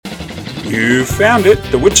You found it,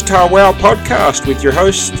 the Wichita Wow podcast with your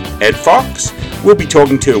host, Ed Fox. We'll be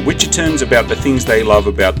talking to Wichitans about the things they love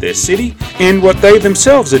about their city and what they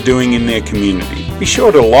themselves are doing in their community. Be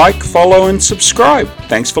sure to like, follow, and subscribe.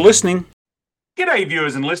 Thanks for listening. G'day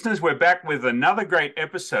viewers and listeners, we're back with another great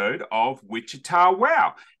episode of Wichita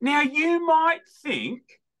Wow. Now you might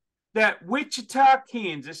think that Wichita,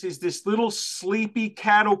 Kansas is this little sleepy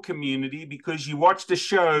cattle community because you watched a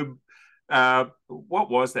show. What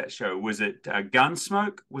was that show? Was it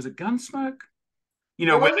Gunsmoke? Was it Gunsmoke? You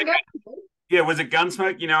know, was it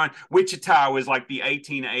Gunsmoke? You know, and Wichita was like the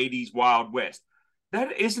 1880s Wild West.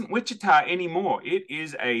 That isn't Wichita anymore. It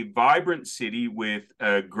is a vibrant city with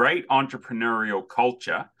a great entrepreneurial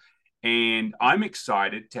culture. And I'm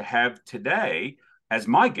excited to have today as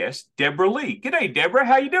my guest, Debra Lee. G'day, Debra.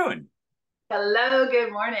 How you doing? Hello,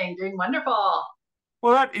 good morning. Doing wonderful.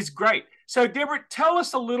 Well, that is great. So, Debra, tell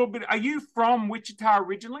us a little bit. Are you from Wichita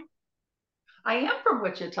originally? I am from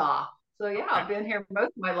Wichita. So yeah, Okay. I've been here most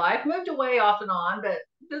of my life. Moved away off and on, but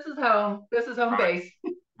this is home. This is home Right.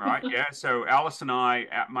 base. Right. Yeah. So Alice and I,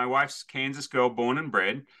 my wife's Kansas girl, born and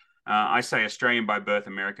bred. I say Australian by birth,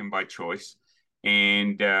 American by choice.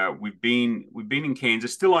 And we've been in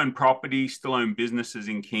Kansas, still own property, still own businesses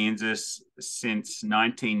in Kansas since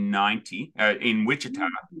 1990, in Wichita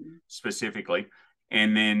specifically.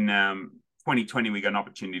 And then 2020, we got an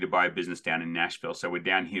opportunity to buy a business down in Nashville. So we're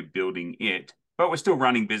down here building it, but we're still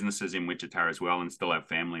running businesses in Wichita as well, and still have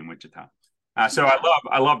family in Wichita. So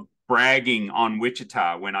I love bragging on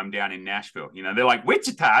Wichita when I'm down in Nashville. You know, they're like,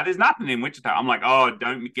 Wichita, there's nothing in Wichita. I'm like, oh,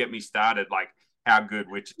 don't get me started, like how good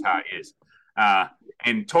Wichita is.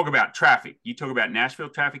 And talk about traffic. You talk about Nashville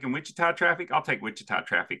traffic and Wichita traffic. I'll take Wichita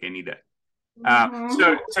traffic any day.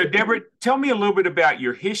 So Debra, tell me a little bit about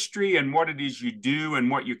your history and what it is you do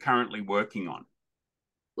and what you're currently working on.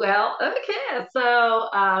 Well, okay. So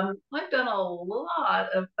I've done a lot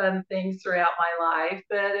of fun things throughout my life,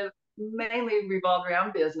 but it mainly revolved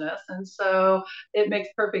around business. And so it makes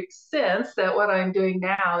perfect sense that what I'm doing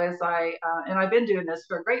now is and I've been doing this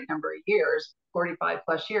for a great number of years, 45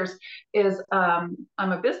 plus years, is I'm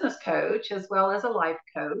a business coach as well as a life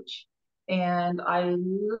coach. And I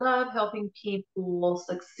love helping people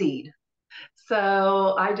succeed.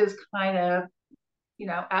 So I just kind of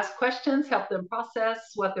ask questions, help them process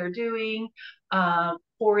what they're doing,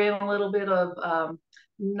 pour in a little bit of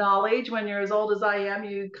knowledge. When you're as old as I am,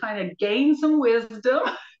 you kind of gain some wisdom.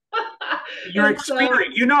 You're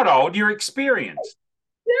experienced. You're not old. You're experienced.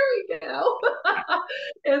 There we go.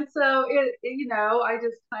 And so I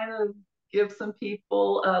just kind of give some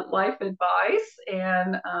people life advice,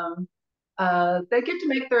 and they get to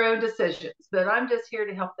make their own decisions, but I'm just here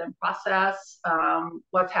to help them process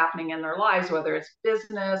what's happening in their lives, whether it's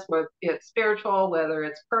business, whether it's spiritual, whether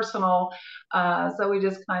it's personal. So we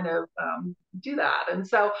just kind of do that. And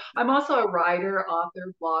so I'm also a writer,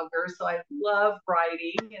 author, blogger. So I love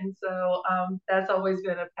writing. And so that's always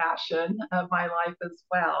been a passion of my life as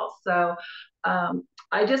well. So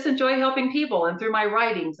I just enjoy helping people, and through my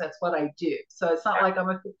writings, that's what I do. So it's not like I'm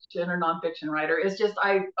a fiction or nonfiction writer. It's just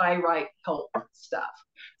I write help stuff.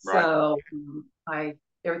 Right. So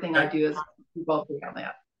everything I do is revolved around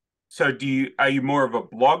that. So are you more of a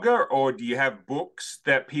blogger, or do you have books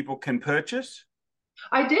that people can purchase?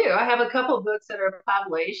 I do. I have a couple of books that are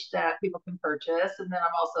published that people can purchase, and then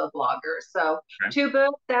I'm also a blogger. So Okay. 2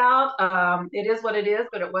 books out. It is what it is,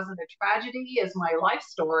 but it wasn't a tragedy. Is my life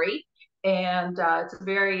story, and it's a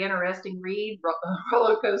very interesting read,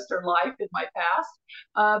 roller coaster life in my past.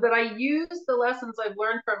 But I used the lessons I've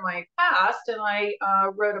learned from my past, and I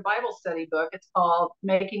wrote a Bible study book. It's called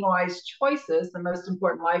Making Wise Choices: The Most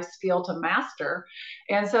Important Life Skill to Master.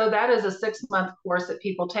 And so that is a 6-month course that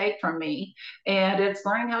people take from me, and it's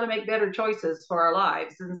learning how to make better choices for our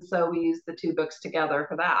lives. And so we use the 2 books together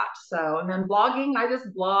for that. So, and then blogging, I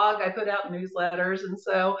just blog, I put out newsletters. And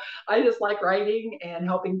so I just like writing and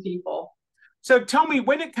helping people. So tell me,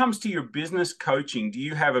 when it comes to your business coaching, do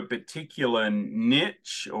you have a particular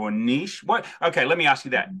niche or niche? What? Okay, let me ask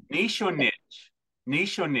you that. Niche or niche?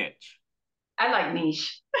 Niche or niche? I like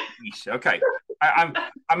niche. Niche. Okay.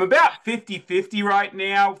 I'm about 50-50 right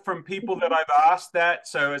now from people that I've asked that.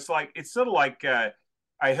 So it's sort of like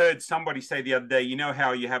I heard somebody say the other day, you know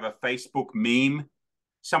how you have a Facebook meme?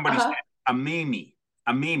 Somebody said a meme.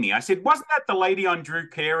 A Mimi. I said, wasn't that the lady on Drew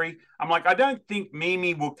Carey? I'm like, I don't think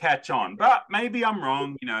Mimi will catch on, but maybe I'm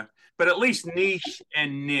wrong, you know. But at least niche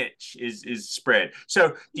and niche is spread.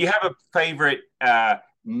 So do you have a favorite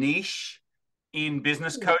niche in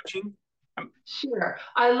business coaching? Sure.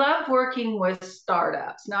 I love working with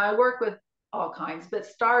startups. Now I work with all kinds, but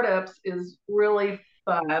startups is really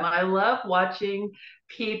fun. I love watching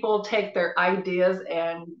people take their ideas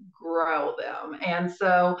and grow them. And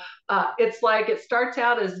so it's like it starts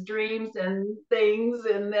out as dreams and things,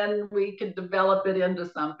 and then we can develop it into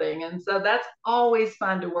something. And so that's always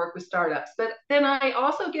fun to work with startups. But then I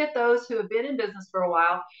also get those who have been in business for a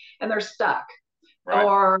while and they're stuck, Right.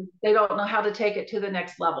 or they don't know how to take it to the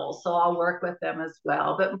next level. So I'll work with them as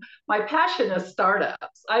well. But my passion is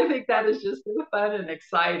startups. I think that is just so fun and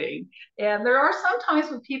exciting. And there are some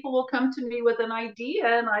times when people will come to me with an idea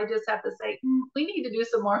and I just have to say, we need to do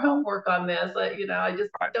some more homework on this. I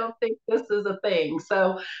just Right. don't think this is a thing.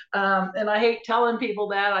 So, and I hate telling people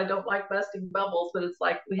that. I don't like busting bubbles, but it's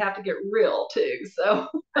like we have to get real too. So,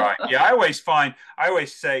 Right. Yeah, I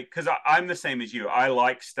always say, because I'm the same as you. I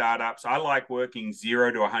like startups. I like working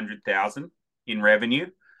 0 to 100,000 in revenue.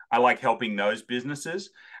 I like helping those businesses.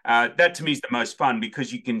 That to me is the most fun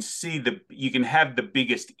because you can have the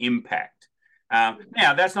biggest impact.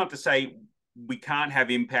 Now, that's not to say we can't have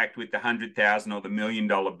impact with the 100,000 or the $1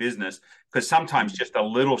 million business, because sometimes just a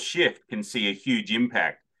little shift can see a huge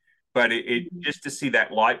impact. But it just to see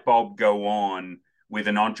that light bulb go on with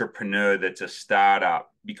an entrepreneur that's a startup.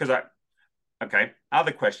 Okay,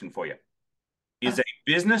 other question for you. Is a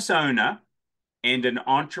business owner and an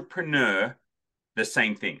entrepreneur the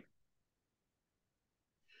same thing?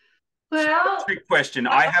 It's not a well, trick question.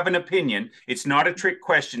 I have an opinion. It's not a trick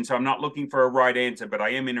question, so I'm not looking for a right answer, but I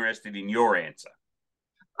am interested in your answer.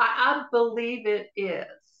 I believe it is.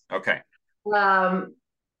 Okay.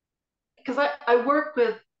 Because I work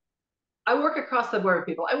across the board with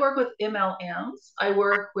people. I work with MLMs. I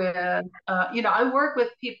work with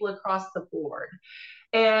people across the board.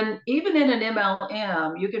 And even in an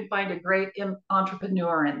MLM, you can find a great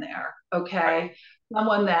entrepreneur in there. Right. Okay.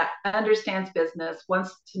 Someone that understands business,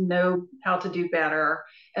 wants to know how to do better.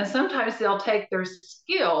 And sometimes they'll take their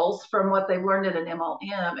skills from what they've learned in an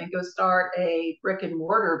MLM and go start a brick and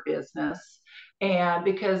mortar business. And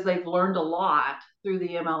because they've learned a lot through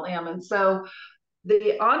the MLM. And so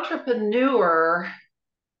the entrepreneur,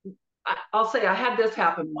 I'll say I had this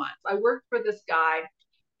happen once. I worked for this guy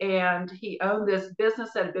and he owned this business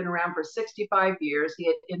that had been around for 65 years. He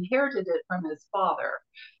had inherited it from his father.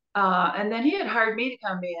 And then he had hired me to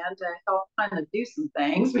come in to help kind of do some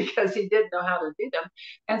things because he didn't know how to do them.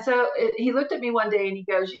 And so he looked at me one day and he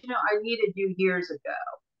goes, I needed you years ago.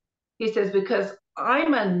 He says, because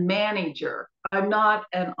I'm a manager, I'm not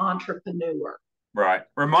an entrepreneur. Right.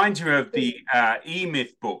 Reminds you of the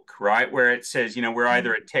E-Myth book, right? Where it says, we're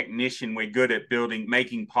either a technician, we're good at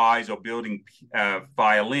making pies or building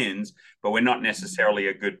violins, but we're not necessarily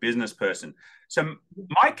a good business person. So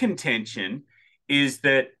my contention is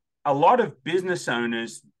that a lot of business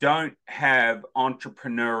owners don't have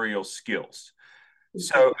entrepreneurial skills.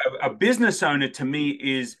 So a business owner to me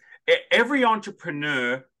is every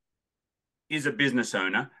entrepreneur is a business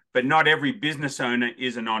owner, but not every business owner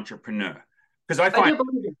is an entrepreneur. Because I I find, do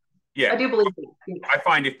believe it. yeah, I do believe it. Yes. I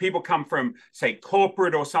find if people come from, say,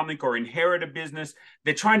 corporate or something or inherit a business,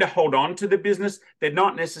 they're trying to hold on to the business. They're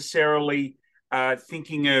not necessarily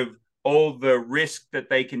thinking of all the risk that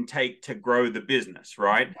they can take to grow the business,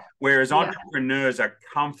 right? Whereas Yeah, entrepreneurs are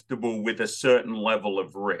comfortable with a certain level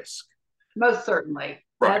of risk. most certainly.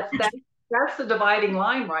 Right. That's the dividing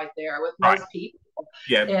line right there with Right. most people.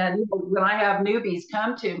 Yeah. And when I have newbies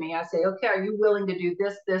come to me, I say, okay, are you willing to do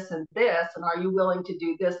this, this, and this? And are you willing to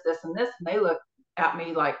do this, this, and this? And they look at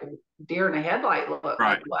me like deer in a headlight look, like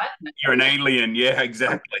Right. what? You're an alien. Yeah,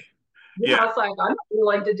 exactly. Yeah, Yeah. it's like I'm not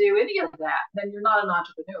willing to do any of that. Then you're not an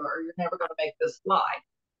entrepreneur. You're never going to make this fly.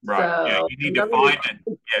 Right. Yeah. So You need to find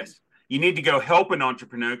it. Yes. You need to go help an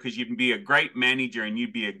entrepreneur because you can be a great manager and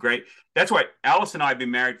you'd be a great. That's why Alice and I have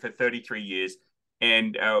been married for 33 years.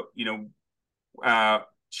 And,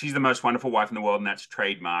 she's the most wonderful wife in the world, and that's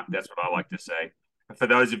trademark. That's what I like to say. For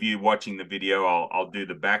those of you watching the video, I'll do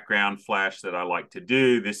the background flash that I like to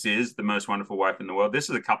do. This is the most wonderful wife in the world. This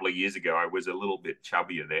is a couple of years ago. I was a little bit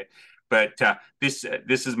chubbier there. But this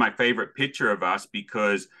is my favorite picture of us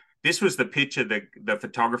because this was the picture that the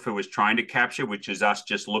photographer was trying to capture, which is us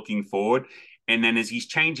just looking forward. And then as he's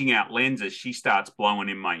changing out lenses, she starts blowing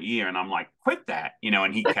in my ear, and I'm like, "Quit that!"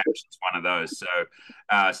 And he captures one of those.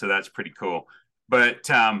 So that's pretty cool.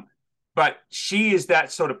 But she is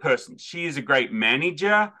that sort of person. She is a great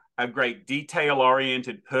manager, a great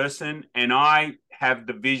detail-oriented person, and I have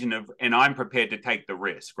the vision of, and I'm prepared to take the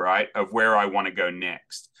risk, right, of where I want to go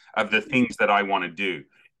next, of the things that I want to do.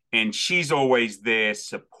 And she's always there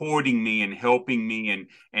supporting me and helping me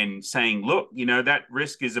and saying, look, that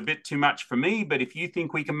risk is a bit too much for me, but if you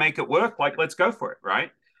think we can make it work, like, let's go for it,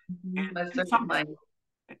 right? most And certainly. sometimes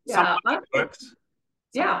Yeah, it works.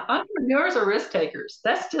 Yeah, entrepreneurs are risk takers.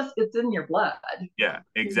 That's just, it's in your blood. Yeah,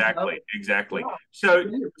 You know? exactly. Yeah, So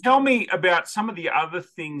it's in your tell me about some of the other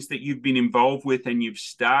things that you've been involved with and you've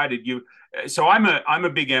started. So I'm a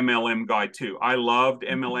big MLM guy too. I loved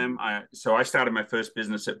MLM. So I started my first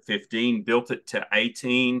business at 15, built it to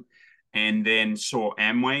 18, and then saw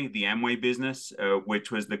Amway, the Amway business,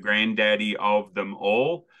 which was the granddaddy of them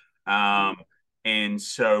all. Um, and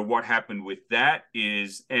so what happened with that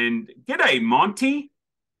is, and g'day, Monty.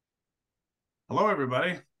 Hello,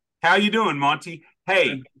 everybody. How you doing, Monty?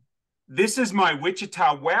 Hey, this is my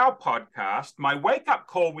Wichita Wow podcast. My Wake Up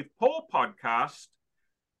Call with Paul podcast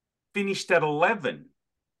finished at 11.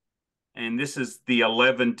 And this is the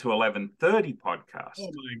 11 to 11:30 podcast.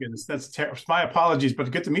 Oh, my goodness. That's terrible. My apologies, but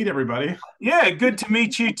good to meet everybody. Yeah, good to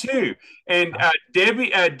meet you too. And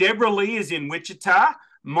Debra Lee is in Wichita.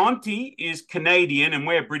 Monty is Canadian, and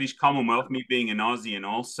we're British Commonwealth, me being an Aussie and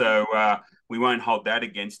all. So we won't hold that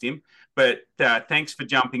against him. But thanks for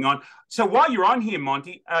jumping on. So while you're on here,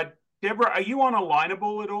 Monty, Debra, are you on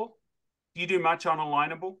Alignable at all? Do you do much on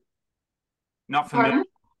Alignable? Not familiar. Pardon?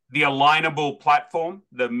 The Alignable platform,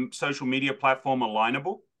 the social media platform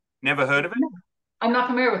Alignable. Never heard of it? I'm not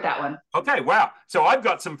familiar with that one. Okay, wow. So I've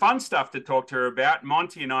got some fun stuff to talk to her about.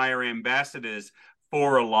 Monty and I are ambassadors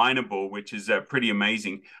for Alignable, which is pretty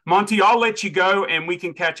amazing. Monty, I'll let you go and we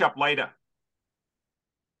can catch up later.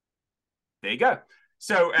 There you go.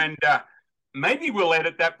 So, and maybe we'll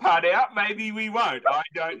edit that part out. Maybe we won't. I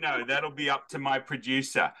don't know. That'll be up to my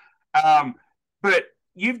producer. But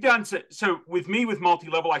you've done so with me with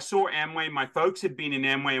multi-level. I saw Amway. My folks had been in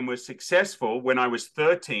Amway and were successful when I was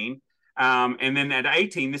 13. And then at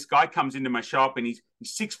 18, this guy comes into my shop and he's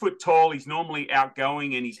 6 foot tall. He's normally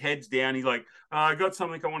outgoing and his head's down. He's like, oh, I got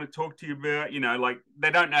something I want to talk to you about. You know, like they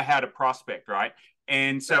don't know how to prospect, right?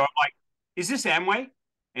 And so I'm like, is this Amway?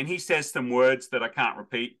 And he says some words that I can't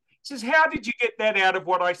repeat. He says, how did you get that out of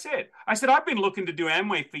what I said? I said, I've been looking to do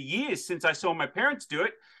Amway for years since I saw my parents do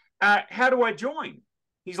it. How do I join?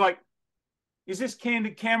 He's like, is this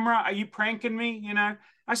candid camera? Are you pranking me? You know,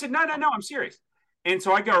 I said, no, I'm serious. And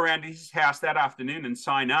so I go around to his house that afternoon and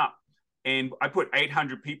sign up. And I put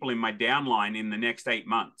 800 people in my downline in the next 8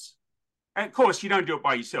 months. And of course, you don't do it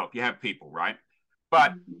by yourself. You have people, right?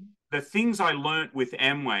 But the things I learned with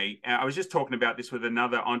Amway, I was just talking about this with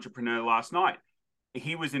another entrepreneur last night.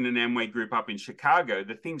 He was in an Amway group up in Chicago.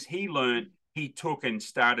 The things he learned, he took and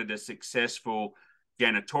started a successful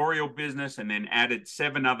janitorial business and then added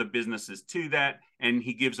 7 other businesses to that. And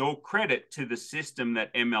he gives all credit to the system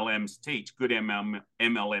that MLMs teach, good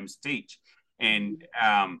MLMs teach. And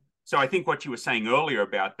so I think what you were saying earlier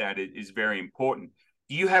about that is very important.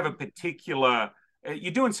 Do you have a particular,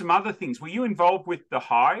 you're doing some other things. Were you involved with the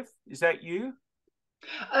Hive? Is that you?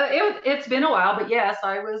 It's been a while, but yes,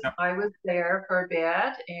 I was Yep. I was there for a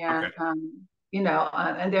bit, and Okay.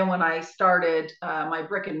 and then when I started my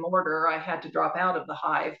brick and mortar, I had to drop out of the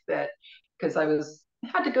Hive, but because I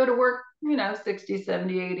had to go to work, 60,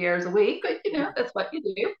 70, 80 hours a week, but that's what you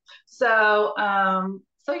do. So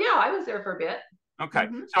yeah, I was there for a bit. Okay.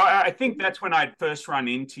 So I think that's when I'd first run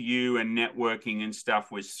into you, and networking and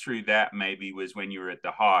stuff was through that, maybe was when you were at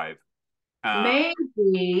the Hive.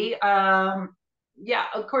 Maybe. Yeah,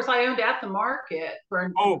 of course, I owned At the Market for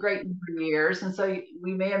a great number of years. And so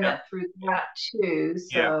we may have met through that too.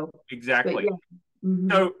 Yeah, So, exactly.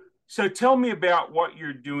 yeah. So tell me about what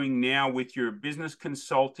you're doing now with your business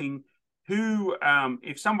consulting. Who,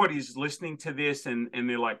 if somebody's listening to this and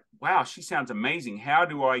they're like, wow, she sounds amazing. How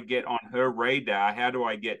do I get on her radar? How do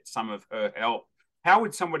I get some of her help? How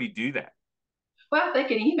would somebody do that? Well, they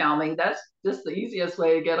can email me. That's just the easiest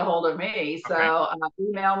way to get a hold of me. So Okay.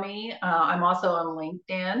 email me. I'm also on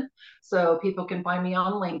LinkedIn, so people can find me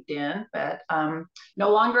on LinkedIn, but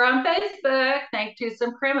no longer on Facebook, thanks to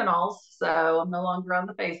some criminals. So I'm no longer on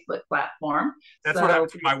the Facebook platform. That's what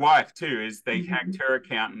happened to my wife too, is they hacked her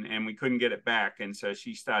account and we couldn't get it back. And so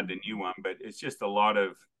she started a new one, but it's just a lot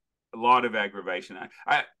of aggravation.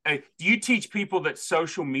 Do you teach people that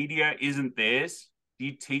social media isn't theirs? Do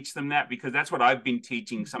you teach them that? Because that's what I've been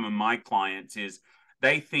teaching some of my clients is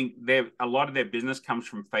they think a lot of their business comes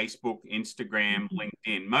from Facebook, Instagram,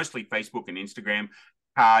 LinkedIn, mostly Facebook and Instagram,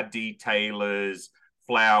 car detailers,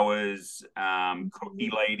 flowers, cookie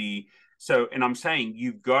lady. So, and I'm saying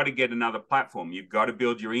you've got to get another platform. You've got to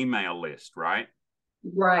build your email list, right?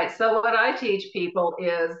 Right. So what I teach people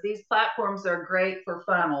is these platforms are great for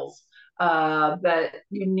funnels, but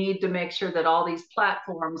you need to make sure that all these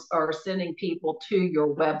platforms are sending people to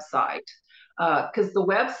your website. Because the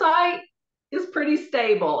website is pretty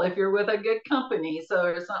stable if you're with a good company. So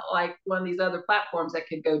it's not like one of these other platforms that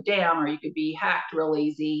could go down or you could be hacked real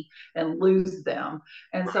easy and lose them.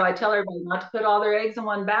 And so I tell everybody not to put all their eggs in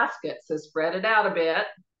one basket. So spread it out a bit,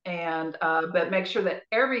 and but make sure that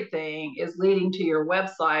everything is leading to your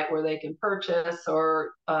website where they can purchase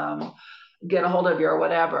or get a hold of you or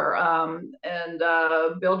whatever, and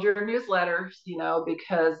build your newsletters,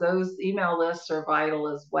 because those email lists are vital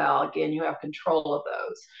as well. Again, you have control of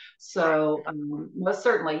those. So most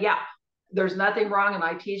certainly, yeah, there's nothing wrong. And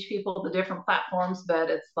I teach people the different platforms, but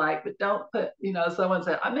it's like, but don't put, someone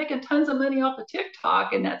said, I'm making tons of money off of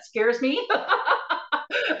TikTok and that scares me.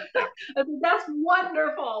 I think that's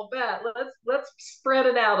wonderful, but let's spread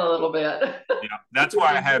it out a little bit. Yeah, that's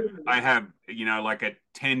why I have like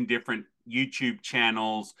 10 different YouTube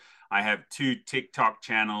channels. I have 2 TikTok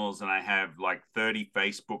channels, and I have like 30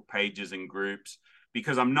 Facebook pages and groups,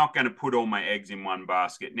 because I'm not going to put all my eggs in one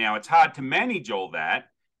basket. Now, it's hard to manage all that,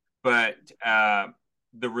 but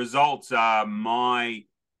the results are my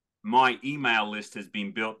email list has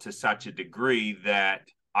been built to such a degree that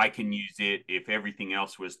I can use it. If everything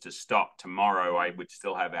else was to stop tomorrow, I would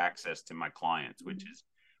still have access to my clients, which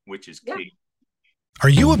is key. Are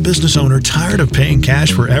you a business owner tired of paying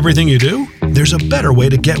cash for everything you do? There's a better way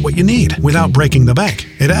to get what you need without breaking the bank.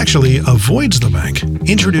 It actually avoids the bank.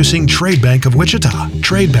 Introducing Trade Bank of Wichita.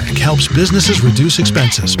 Trade Bank helps businesses reduce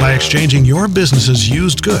expenses by exchanging your business's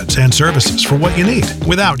used goods and services for what you need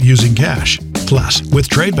without using cash. Plus, with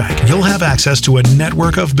Trade Bank, you'll have access to a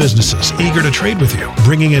network of businesses eager to trade with you,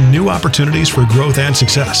 bringing in new opportunities for growth and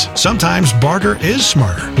success. Sometimes barter is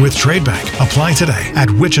smarter with Trade Bank. Apply today at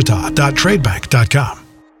wichita.tradebank.com.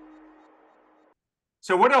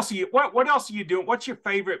 So what else are you doing? What's your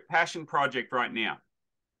favorite passion project right now?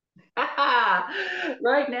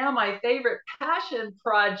 Right now, my favorite passion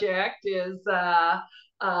project is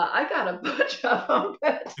I got a bunch of them,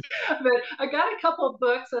 but I got a couple of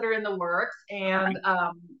books that are in the works, and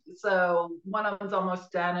so one of them's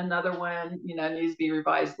almost done. Another one, needs to be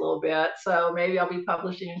revised a little bit. So maybe I'll be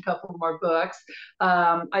publishing a couple more books.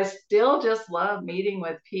 I still just love meeting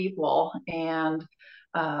with people and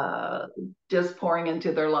just pouring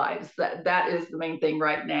into their lives. That is the main thing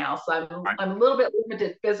right now. So I'm a little bit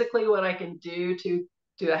limited physically what I can do to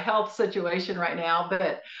a health situation right now,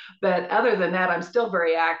 but other than that, I'm still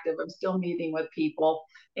very active. I'm still meeting with people,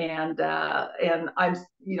 and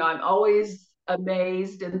I'm always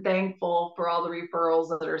amazed and thankful for all the referrals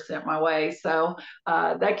that are sent my way. So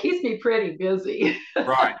that keeps me pretty busy.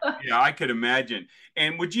 Right. Yeah, I could imagine.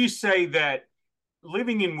 And would you say that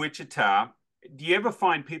living in Wichita, do you ever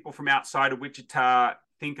find people from outside of Wichita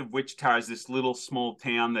think of Wichita as this little small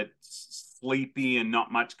town that's sleepy and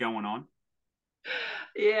not much going on?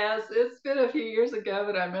 Yes, it's been a few years ago,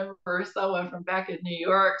 but I remember someone from back in New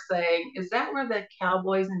York saying, "Is that where the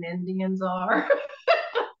cowboys and Indians are?"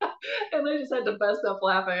 And I just had to bust up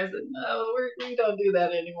laughing. I said, "No, we don't do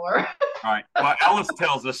that anymore." Right. Well, Alice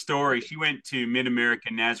tells a story. She went to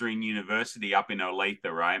Mid-American Nazarene University up in Olathe,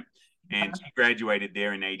 right? And she graduated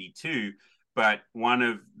there in '82. But one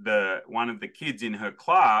of the kids in her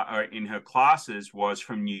classes was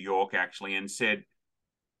from New York, actually, and said,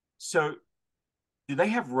 "So do they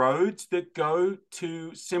have roads that go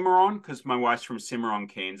to Cimarron?" Because my wife's from Cimarron,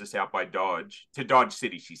 Kansas, out by Dodge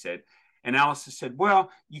City, she said. And Alice said,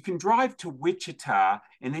 "Well, you can drive to Wichita,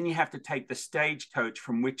 and then you have to take the stagecoach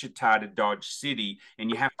from Wichita to Dodge City, and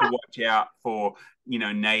you have to watch out for,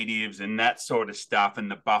 natives and that sort of stuff,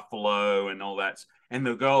 and the buffalo and all that." And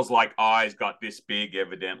the girl's eyes got this big,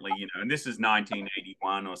 evidently, and this is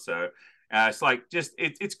 1981 or so. It's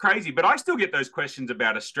it's crazy. But I still get those questions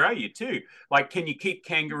about Australia too. Like, can you keep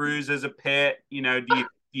kangaroos as a pet? Do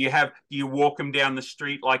you walk them down the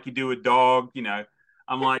street like you do a dog?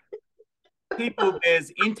 I'm like, people, there's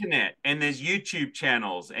internet and there's YouTube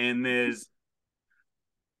channels and they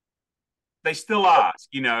still ask,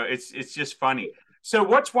 it's just funny. So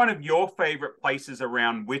what's one of your favorite places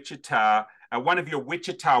around Wichita? One of your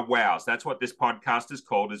Wichita wows? That's what this podcast is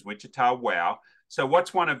called, is Wichita Wow. So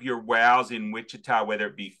what's one of your wows in Wichita, whether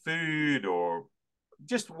it be food or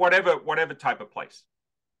just whatever type of place?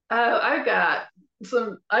 Oh, I got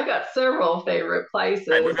several favorite places.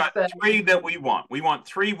 Right, we've got 3 that we want. We want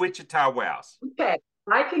 3 Wichita wows. Okay,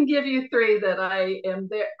 I can give you 3 that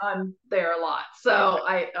I'm there a lot. So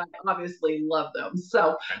I obviously love them.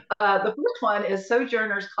 So the first one is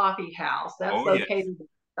Sojourner's Coffee House. That's located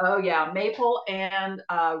Oh yeah, Maple and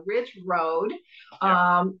Ridge Road,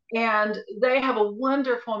 Yeah. and they have a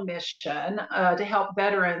wonderful mission to help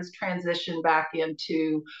veterans transition back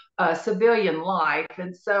into civilian life.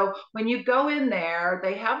 And so when you go in there,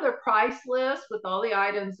 they have their price list with all the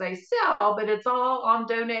items they sell, but it's all on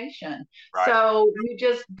donation. Right. So you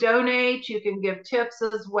just donate. You can give tips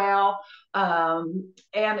as well,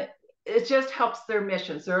 and it just helps their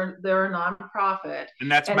missions. They're a nonprofit,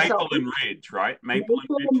 And that's and so Maple and Ridge, right? Maple and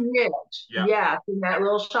Maple Ridge. and Ridge, Yeah. yes, in that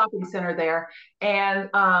little shopping center there. And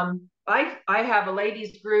I have a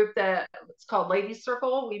ladies group that it's called Ladies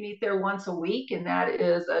Circle. We meet there once a week, and that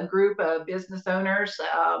is a group of business owners,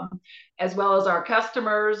 as well as our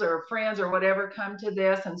customers or friends or whatever come to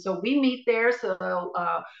this. And so we meet there. So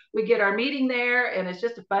we get our meeting there, and it's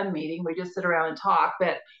just a fun meeting. We just sit around and talk,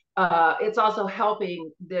 but it's also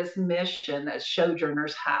helping this mission that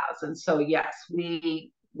Sojourners has. And so, yes,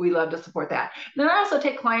 we love to support that. And then I also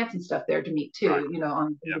take clients and stuff there to meet too, Right. on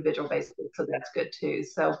an Yeah. individual basis. So that's good too.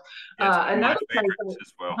 So Yeah, it's one of my another favorites place,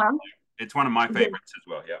 as well. huh? It's one of my favorites as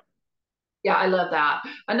well. Yeah. Yeah, I love that.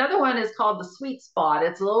 Another one is called the Sweet Spot.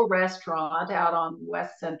 It's a little restaurant out on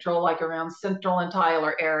West Central, like around Central and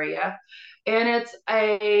Tyler area. And it's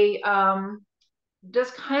a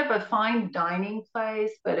just kind of a fine dining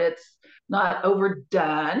place, but it's not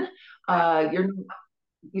overdone. Right.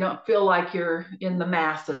 You don't feel like you're in the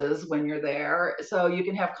masses when you're there. So you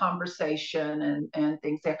can have conversation and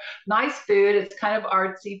things there. Nice food. It's kind of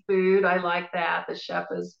artsy food. I like that. The chef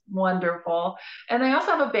is wonderful. And they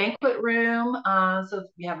also have a banquet room. So if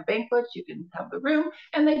you have a banquet, you can have the room.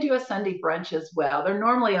 And they do a Sunday brunch as well. They're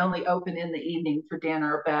normally only open in the evening for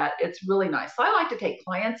dinner, but it's really nice. So I like to take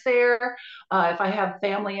clients there. If I have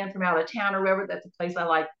family in from out of town or wherever, that's a place I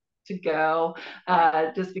like to go,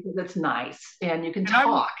 just because it's nice and you can And I'm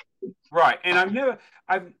talk. right. And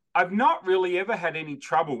I've not really ever had any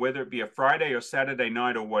trouble, whether it be a Friday or Saturday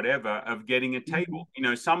night or whatever, of getting a table.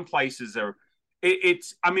 Some places are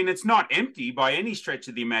I mean, it's not empty by any stretch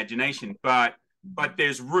of the imagination, but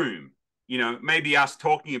there's room. Maybe us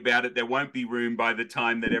talking about it, there won't be room by the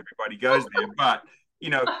time that everybody goes there. But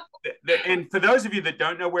and for those of you that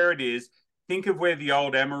don't know where it is, think of where the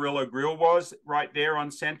old Amarillo Grill was, right there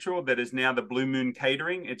on Central, that is now the Blue Moon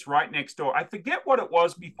Catering. It's right next door. I forget what it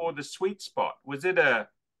was before the Sweet Spot. Was it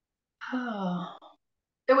Oh,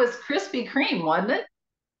 it was Krispy Kreme, wasn't it?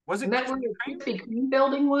 Was it Isn't that where Krispy the Kreme? Krispy Kreme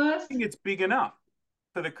building was? I think it's big enough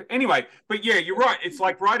for anyway. But yeah, you're right. It's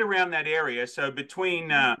like right around that area. So between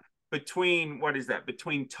what is that?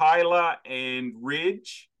 Between Tyler and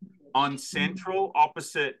Ridge on Central,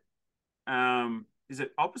 opposite. Is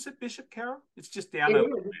it opposite Bishop Carroll? It's just down It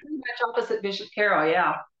over. is. It's pretty much opposite Bishop Carroll,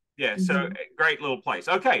 yeah. Yeah. So great little place.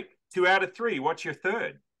 Okay, 2 out of 3. What's your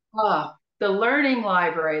third? Oh, the Learning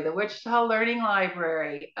Library, the Wichita Learning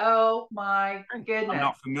Library. Oh my I'm goodness.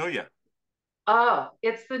 not familiar. Oh,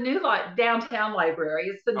 it's the new downtown library.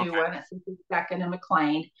 It's the new Okay. one. It's second and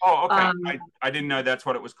McLean. Oh, okay. I didn't know that's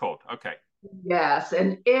what it was called. Okay. Yes,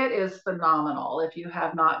 and it is phenomenal if you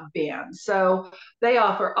have not been. So they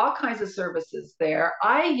offer all kinds of services there.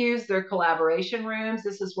 I use their collaboration rooms.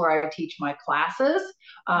 This is where I teach my classes.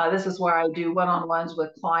 This is where I do one-on-ones with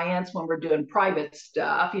clients when we're doing private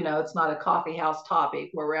stuff. It's not a coffee house topic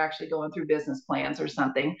where we're actually going through business plans or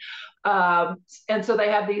something. And so they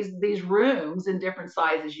have these rooms in different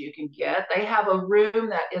sizes you can get. They have a room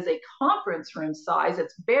that is a conference room size.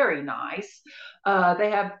 It's very nice. They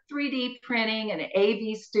have 3D printing and an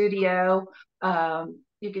AV studio.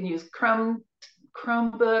 You can use Chromebooks,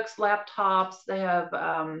 laptops. They have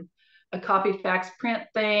a copy fax print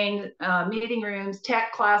thing, meeting rooms,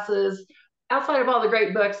 tech classes. Outside of all the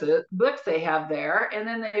great books they have there, and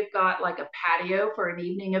then they've got like a patio for an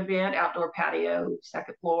evening event, outdoor patio,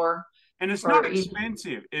 second floor. And it's not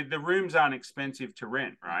expensive. The rooms aren't expensive to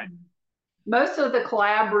rent, right? Most of the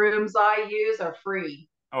collab rooms I use are free.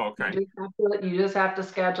 Oh, okay. You just have to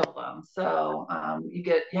schedule them. So you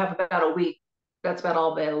have about a week. That's about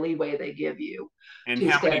all the leeway they give you. And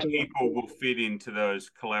how many people will fit into those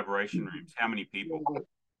collaboration rooms? How many people?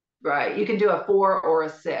 Right. You can do a 4 or a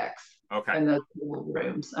 6. Okay. In those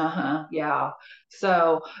rooms. Yeah.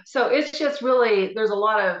 So it's just really, there's a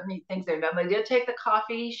lot of neat things they've done. They did take the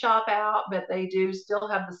coffee shop out, but they do still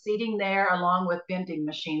have the seating there along with vending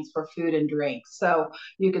machines for food and drinks. So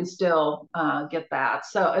you can still get that.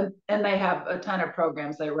 So, and they have a ton of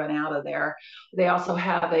programs they run out of there. They also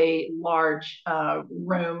have a large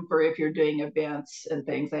room for if you're doing events and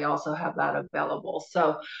things. They also have that available.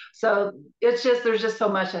 So it's just, there's just so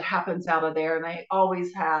much that happens out of there, and they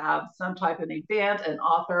always have some type of event, an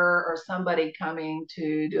author or somebody coming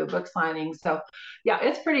to do a book signing. So yeah,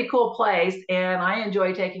 it's a pretty cool place, and I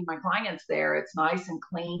enjoy taking my clients there. It's nice and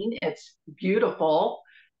clean. It's beautiful.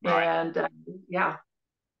 Right. And yeah.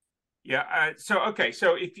 Yeah. So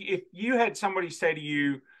if you had somebody say to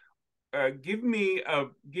you, give me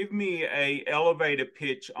a elevator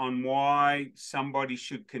pitch on why somebody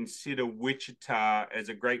should consider Wichita as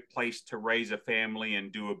a great place to raise a family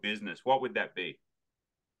and do a business, what would that be?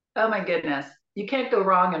 Oh my goodness. You can't go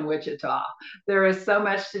wrong in Wichita. There is so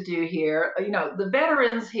much to do here. The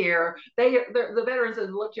veterans here, the veterans that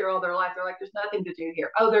lived here all their life, they're like, there's nothing to do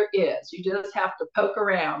here. Oh, there is. You just have to poke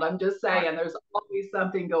around. I'm just saying, Right. there's always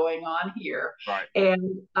something going on here. Right.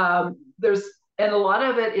 And a lot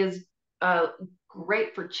of it is uh,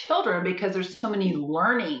 great for children because there's so many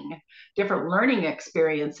different learning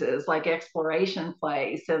experiences like exploration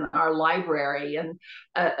place and our library. And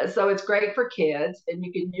so it's great for kids, and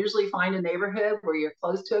you can usually find a neighborhood where you're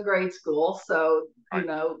close to a grade school. So, Right.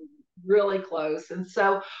 really close. And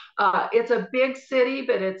so it's a big city,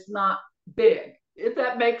 but it's not big, if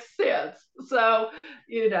that makes sense. So,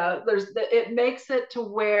 it makes it to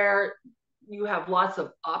where you have lots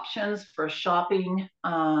of options for shopping,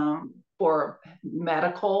 for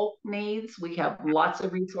medical needs. We have lots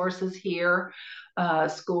of resources here.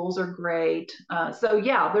 Schools are great. So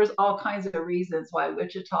yeah, there's all kinds of reasons why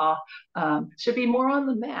Wichita should be more on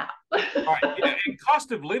the map. Right. Yeah, and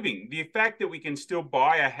cost of living, the fact that we can still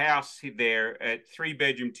buy a house there at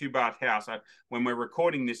 3-bedroom, 2-bath house. When we're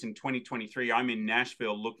recording this in 2023, I'm in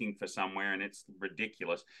Nashville looking for somewhere, and it's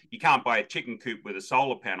ridiculous. You can't buy a chicken coop with a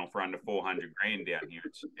solar panel for under $400,000 down here.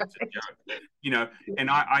 It's a joke, And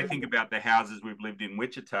I think about the houses we've lived in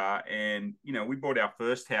Wichita, and we bought our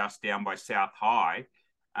first house down by South High,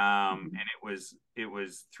 and it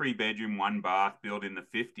was 3-bedroom, 1-bath, built in the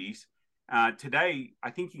 50s. Today, I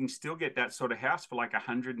think you can still get that sort of house for like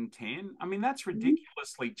 110. I mean, that's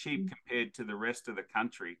ridiculously cheap compared to the rest of the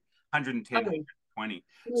country. 110, 120.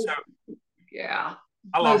 So yeah,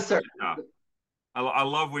 I love Wichita. I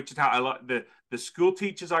love Wichita. I love the school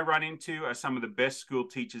teachers I run into are some of the best school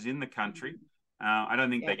teachers in the country. I don't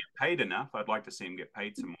think they get paid enough. I'd like to see them get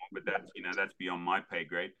paid some more, but that's beyond my pay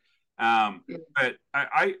grade. But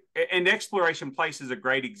and Exploration Place is a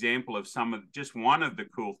great example of just one of the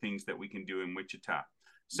cool things that we can do in Wichita.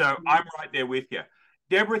 So I'm right there with you.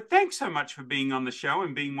 Debra, thanks so much for being on the show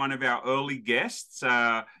and being one of our early guests.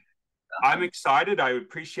 I'm excited. I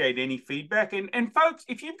appreciate any feedback. And folks,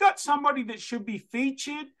 if you've got somebody that should be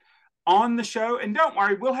featured on the show, and don't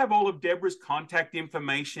worry, we'll have all of Debra's contact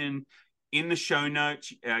information in the show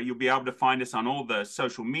notes. You'll be able to find us on all the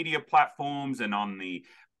social media platforms and on the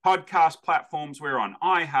podcast platforms. We're on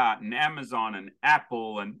iHeart and Amazon and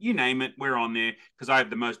Apple and you name it, we're on there because I have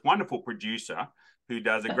the most wonderful producer who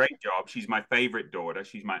does a great job. She's my favorite daughter.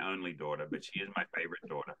 She's my only daughter, but she is my favorite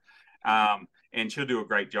daughter. And she'll do a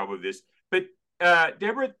great job of this. But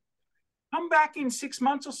Debra, come back in 6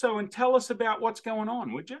 months or so and tell us about what's going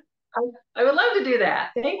on, would you? I would love to do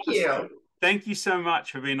that. Thank you. Thank you so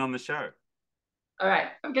much for being on the show. All right.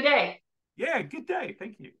 Have a good day. Yeah, good day.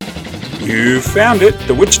 Thank you. You found it,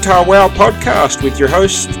 the Wichita Wow podcast with your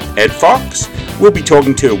host, Ed Fox. We'll be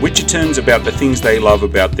talking to Wichitans about the things they love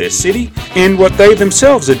about their city and what they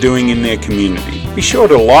themselves are doing in their community. Be sure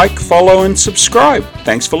to like, follow, and subscribe.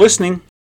 Thanks for listening.